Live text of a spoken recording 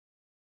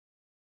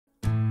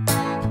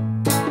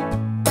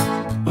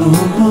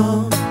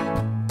Oh,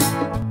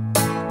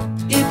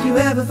 if you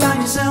ever find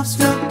yourself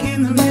stuck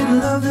in the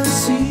middle of the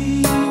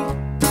sea,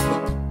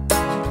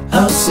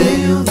 I'll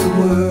sail the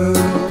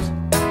world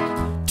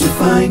to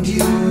find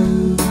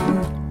you.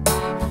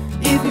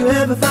 If you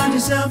ever find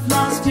yourself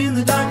lost in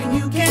the dark and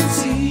you can't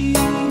see,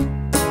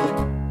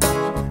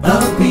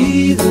 I'll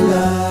be the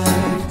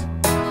light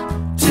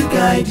to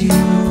guide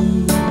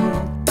you.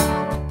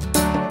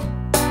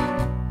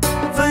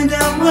 Find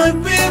out what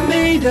we're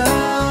made of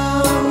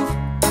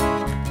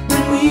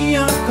when we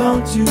are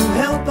called to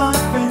help our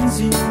friends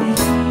in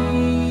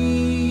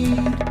need.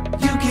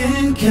 You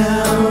can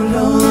count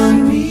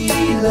on me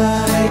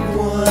like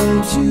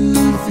 1,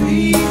 2,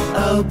 3,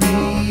 I'll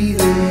be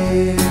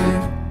there.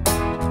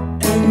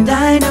 And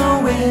I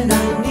know when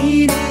I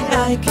need it,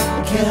 I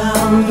can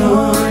count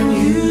on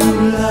you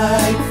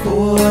like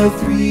 4,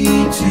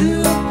 3,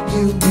 2,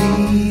 you'll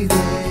be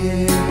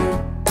there.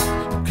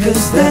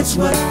 'Cause that's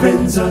what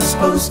friends are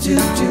supposed to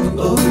do,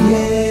 oh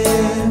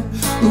yeah.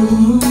 Ooh,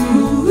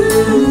 ooh,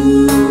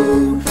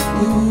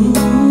 ooh,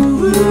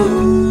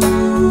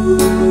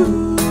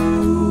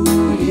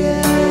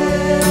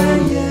 yeah,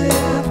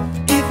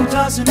 yeah. If you're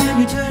tossing and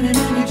you're turning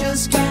and you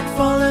just can't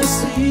fall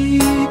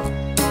asleep,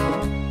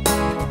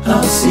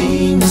 I'll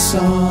sing a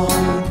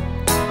song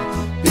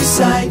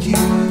beside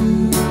you.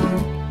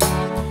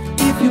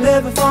 If you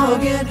ever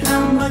forget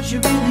how much you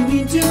really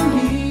mean to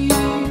me,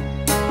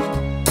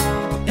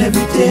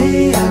 every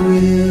day I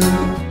will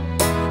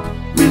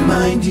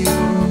remind you.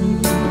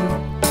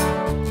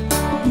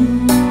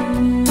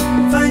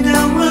 Find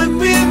out what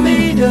we're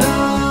made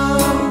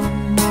of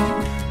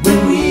when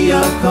we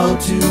are called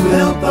to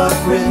help our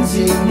friends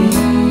in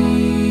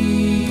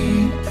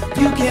need.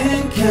 You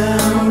can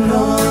count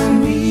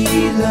on me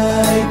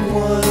like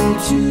 1,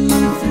 2,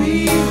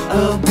 3,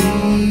 I'll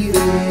be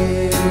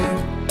there.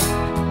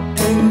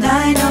 And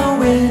I know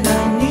when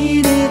I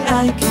need it,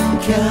 I can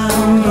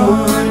count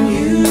on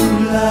you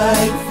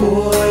like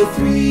 4,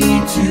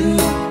 3, 2,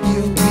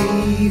 you'll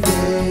be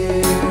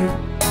there.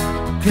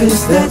 'Cause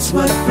that's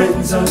what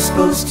friends are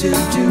supposed to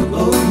do,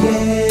 oh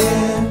yeah.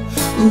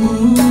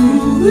 Ooh,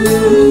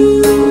 ooh,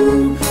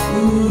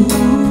 ooh,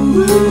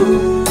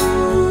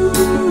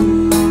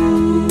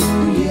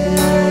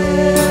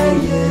 yeah,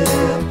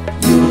 yeah.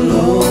 You'll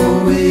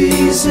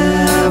always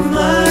have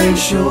my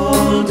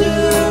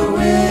shoulder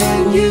when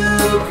you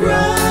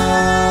cry.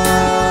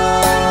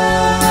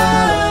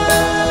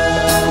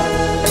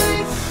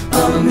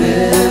 I'll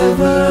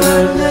never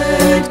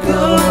let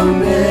go,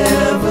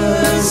 never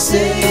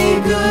say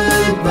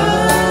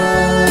goodbye.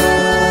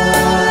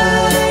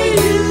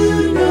 You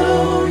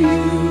know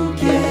you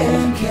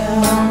can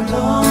count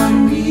on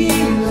me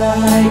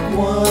like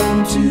 1,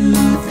 2,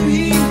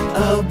 3,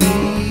 I'll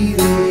be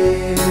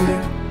there.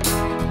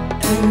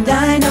 And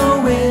I know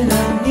when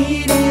I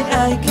need it,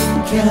 I can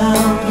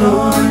count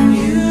on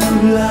you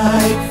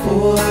like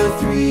 4,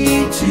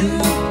 3, 2,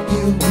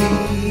 you'll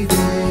be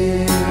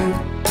there.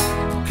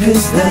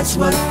 'Cause that's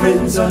what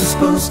friends are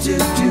supposed to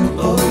do,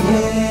 oh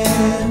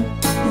yeah.